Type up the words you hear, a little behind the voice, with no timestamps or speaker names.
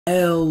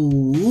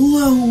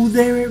Hello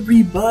there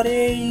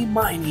everybody,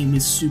 my name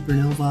is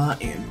Supernova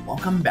and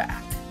welcome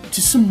back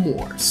to some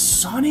more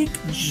Sonic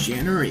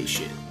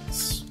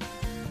Generations.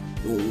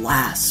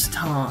 Last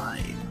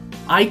time,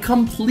 I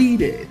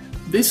completed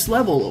this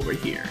level over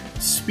here,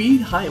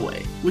 Speed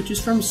Highway, which is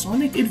from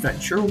Sonic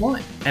Adventure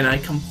 1, and I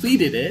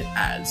completed it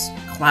as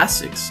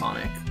Classic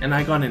Sonic, and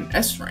I got an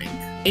S rank,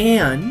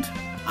 and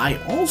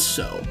I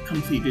also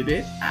completed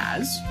it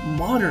as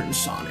Modern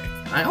Sonic.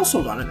 I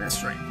also got an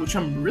S rank, which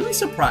I'm really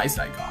surprised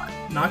I got,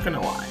 not gonna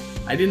lie.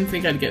 I didn't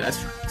think I'd get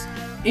S ranks.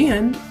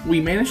 And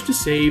we managed to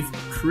save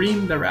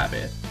Cream the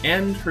Rabbit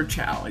and her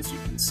Chow, as you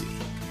can see.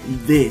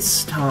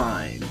 This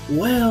time,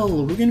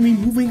 well, we're gonna be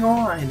moving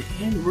on,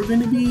 and we're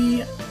gonna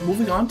be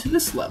moving on to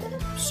this level.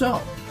 So,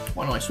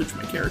 why don't I switch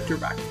my character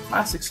back to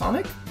Classic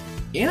Sonic,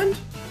 and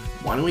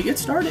why don't we get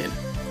started?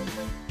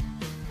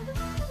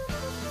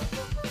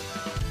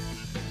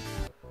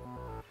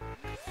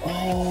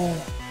 Oh,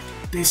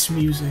 this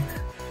music.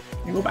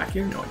 Can I go back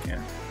here? No, I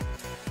can't.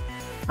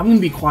 I'm gonna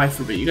be quiet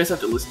for a bit. You guys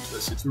have to listen to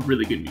this. It's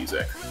really good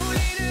music.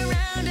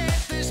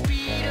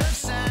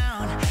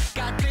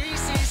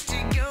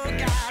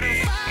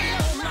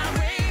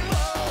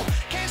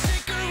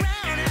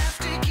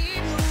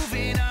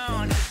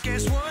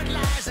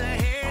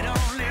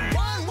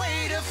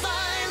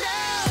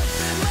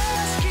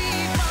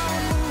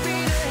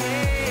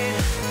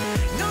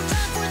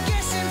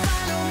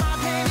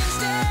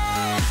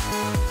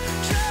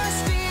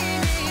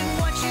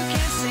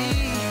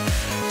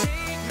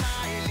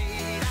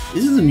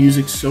 Isn't the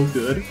music so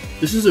good?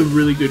 This is a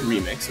really good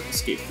remix of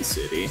Escape the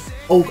City.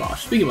 Oh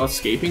gosh, speaking about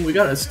escaping, we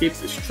gotta escape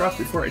this truck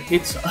before it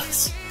hits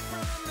us.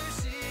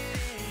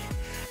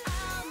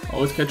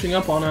 Oh, it's catching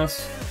up on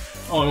us.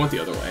 Oh, I went the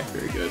other way.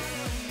 Very good.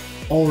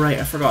 Alright,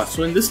 I forgot.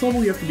 So in this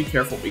level you have to be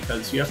careful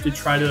because you have to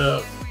try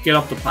to get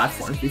up the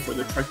platforms before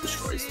the truck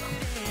destroys them.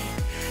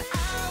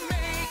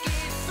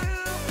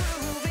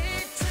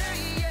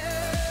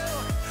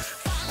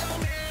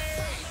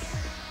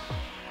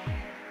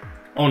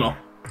 Oh no.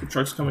 The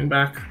truck's coming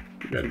back.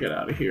 We gotta get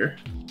out of here.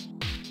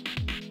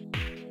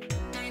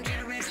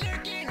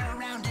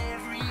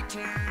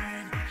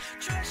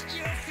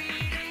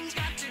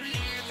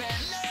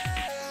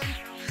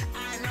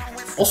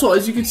 Also,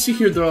 as you can see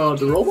here, the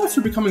robots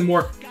are becoming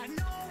more...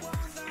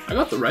 I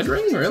got the red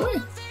ring?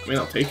 Really? I mean,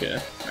 I'll take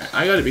it. Right,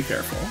 I gotta be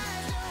careful.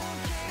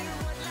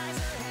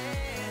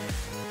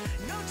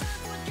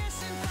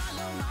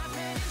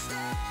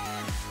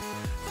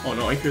 Oh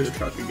no, I hear the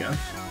truck again.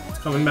 It's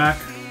coming back.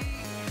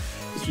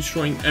 It's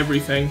destroying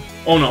everything.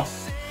 Oh no.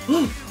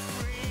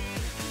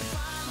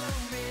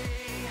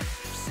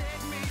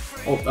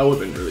 Oh, that would have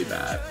been really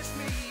bad.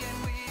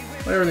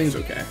 But everything's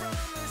okay.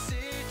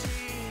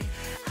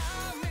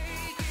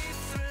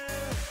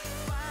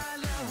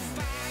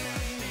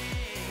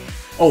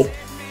 Oh,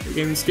 we're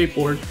getting the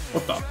skateboard.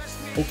 What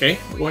the? Okay,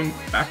 we're going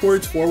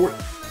backwards, forward.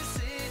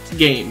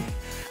 Game.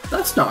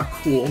 That's not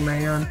cool,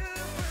 man.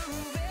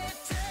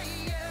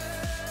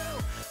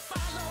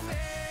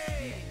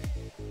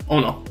 Oh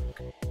no.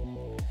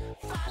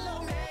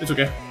 It's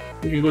okay.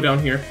 We can go down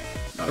here.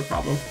 Not a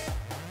problem.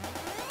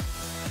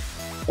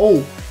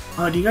 Oh,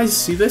 do you guys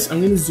see this? I'm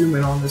gonna zoom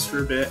in on this for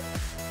a bit.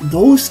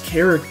 Those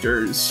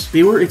characters,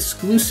 they were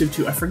exclusive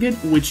to, I forget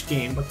which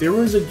game, but there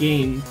was a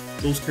game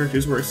those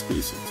characters were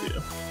exclusive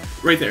to.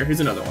 Right there, here's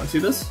another one. See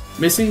this?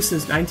 Missing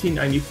since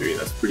 1993.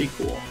 That's pretty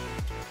cool.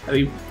 How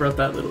they brought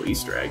that little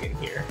Easter egg in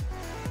here.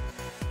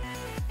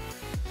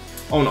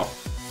 Oh no.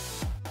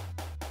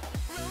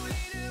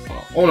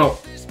 Oh no.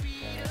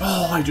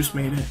 Oh, I just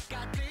made it.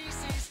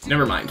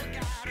 Never mind.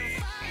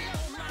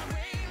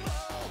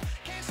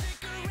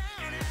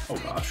 Oh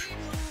gosh.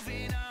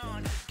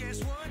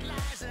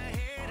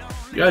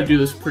 You gotta do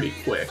this pretty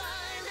quick.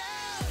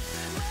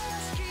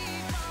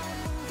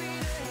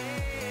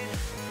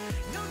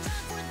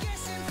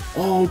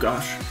 Oh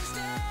gosh.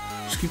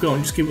 Just keep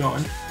going, just keep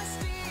going.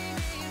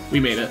 We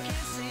made it.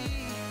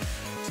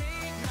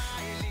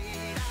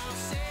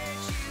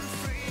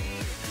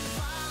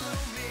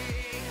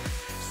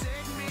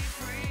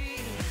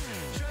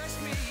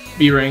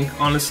 B rank,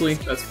 honestly,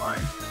 that's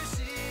fine.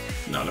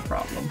 Not a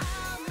problem.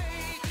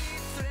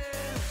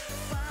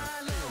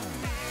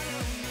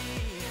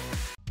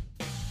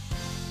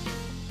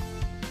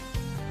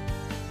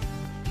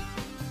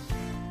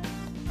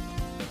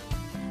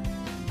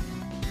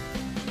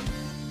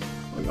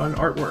 I got an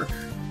artwork.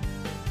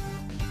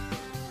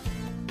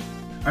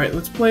 Alright,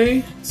 let's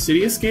play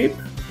City Escape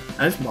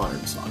as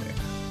Modern Sonic.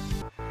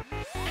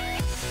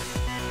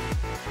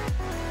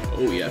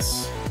 Oh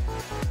yes.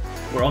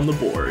 We're on the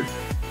board.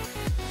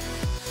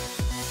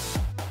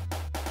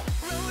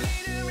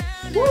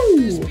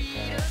 Woo!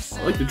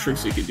 I like the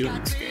tricks you can do in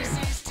this game.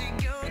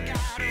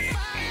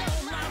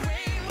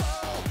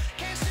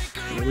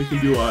 And then we can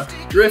do a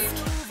drift.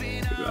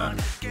 Look at that.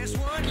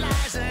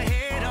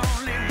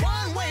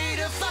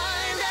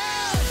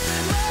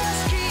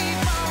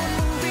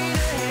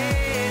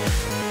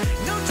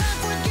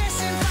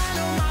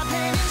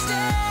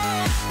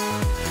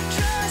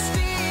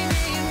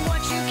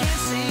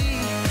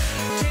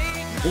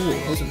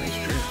 that was a nice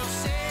drift.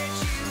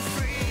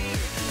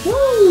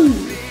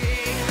 Woo!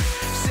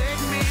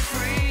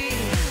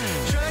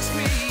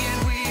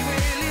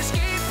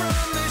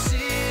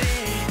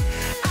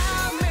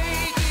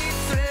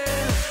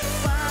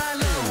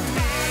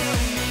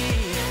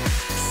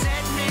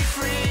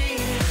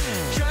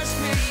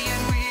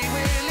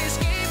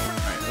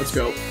 Alright, let's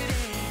go.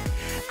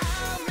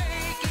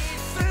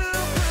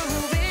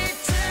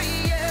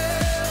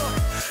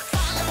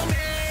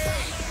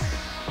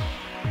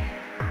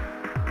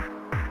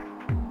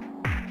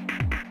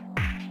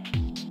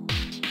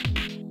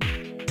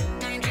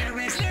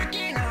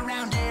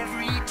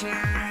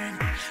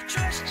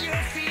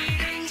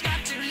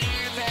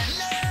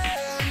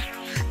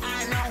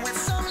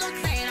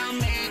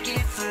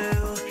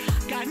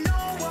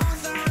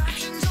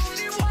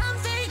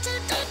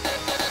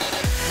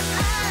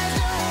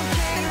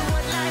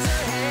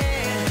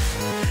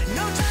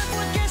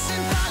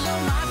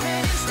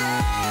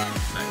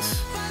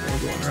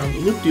 Around the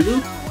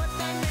loop-de-loop.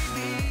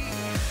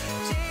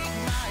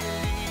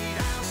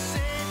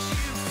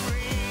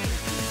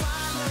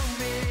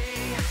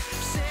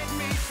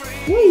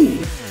 Woo!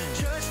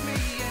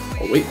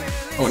 Oh wait,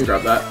 I want to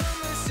grab that.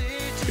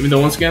 Even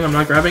though once again I'm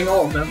not grabbing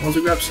all of them, I'll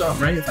just grab some,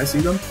 right? If I see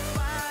them.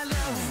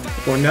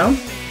 Going down?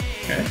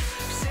 Okay.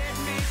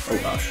 Oh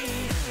gosh.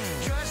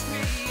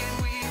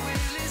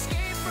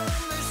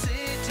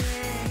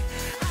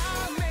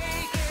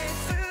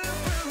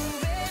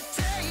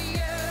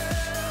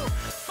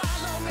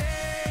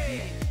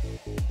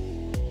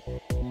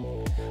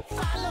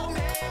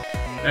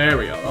 There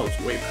we go, that was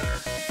way better.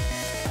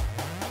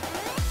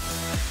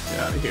 Get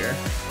out of here.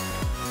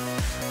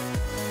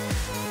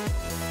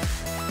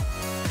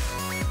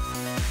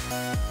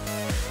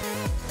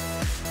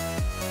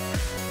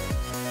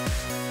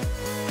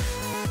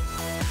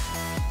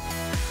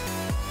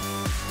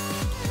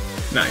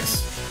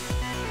 Nice.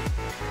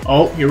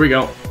 Oh, here we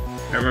go.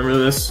 I remember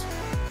this.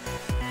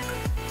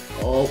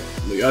 Oh,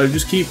 we gotta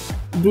just keep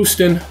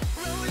boosting.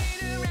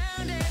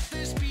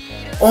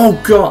 Oh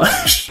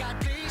gosh!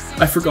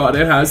 I forgot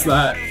it has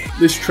that.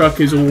 This truck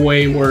is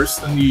way worse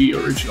than the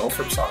original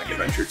from Sonic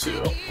Adventure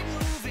 2. Oh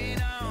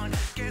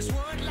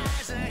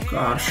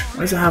gosh, why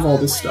does it have all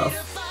this stuff?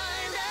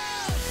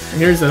 And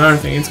here's another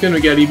thing, it's gonna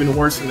get even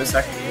worse in a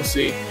second, you'll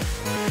see.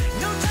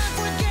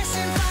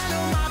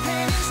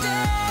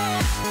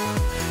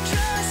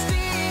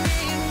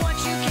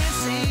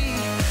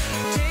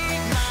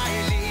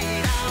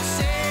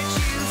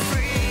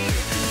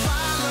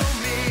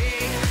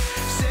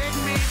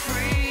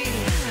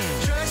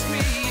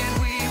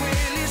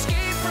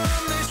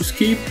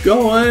 Keep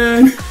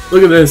going.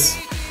 Look at this.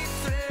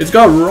 It's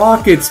got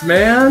rockets,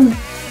 man.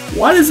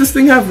 Why does this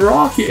thing have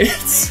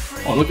rockets?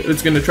 Oh, look,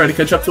 it's gonna try to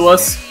catch up to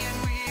us.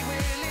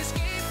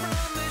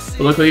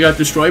 But luckily, it got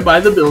destroyed by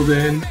the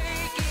building.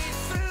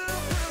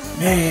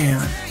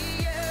 Man.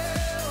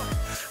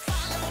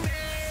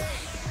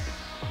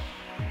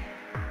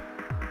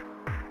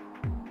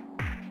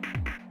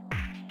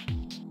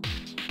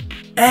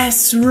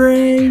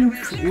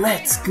 S-Rank,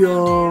 let's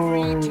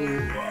go.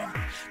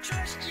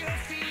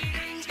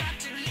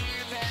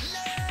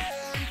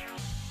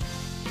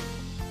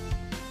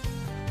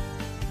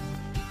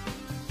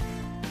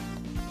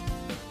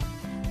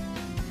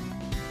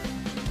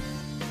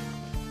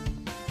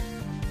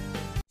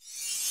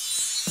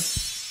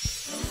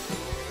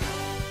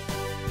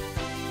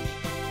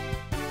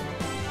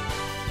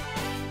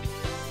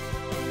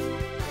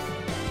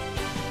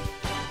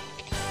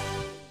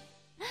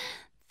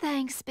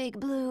 Thanks, Big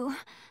Blue.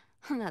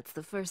 That's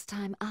the first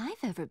time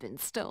I've ever been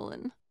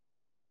stolen.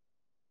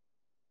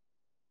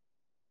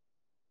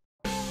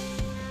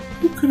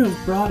 Who could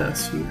have brought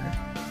us here?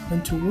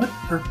 And to what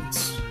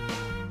purpose?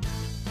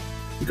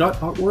 We got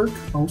artwork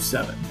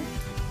 07.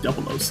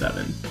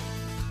 007.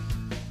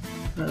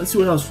 Let's see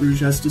what else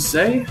Rouge has to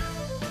say.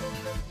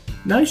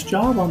 Nice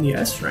job on the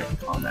S rank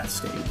on that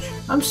stage.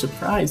 I'm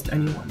surprised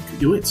anyone could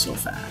do it so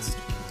fast.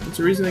 That's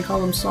the reason they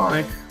call him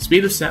Sonic.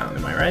 Speed of sound,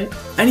 am I right?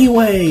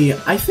 Anyway,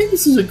 I think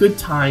this is a good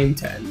time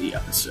to end the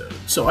episode.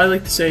 So I'd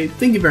like to say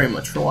thank you very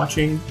much for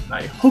watching.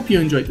 I hope you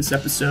enjoyed this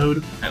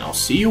episode, and I'll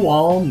see you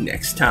all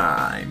next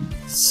time.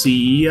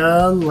 See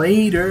ya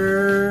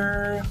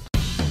later!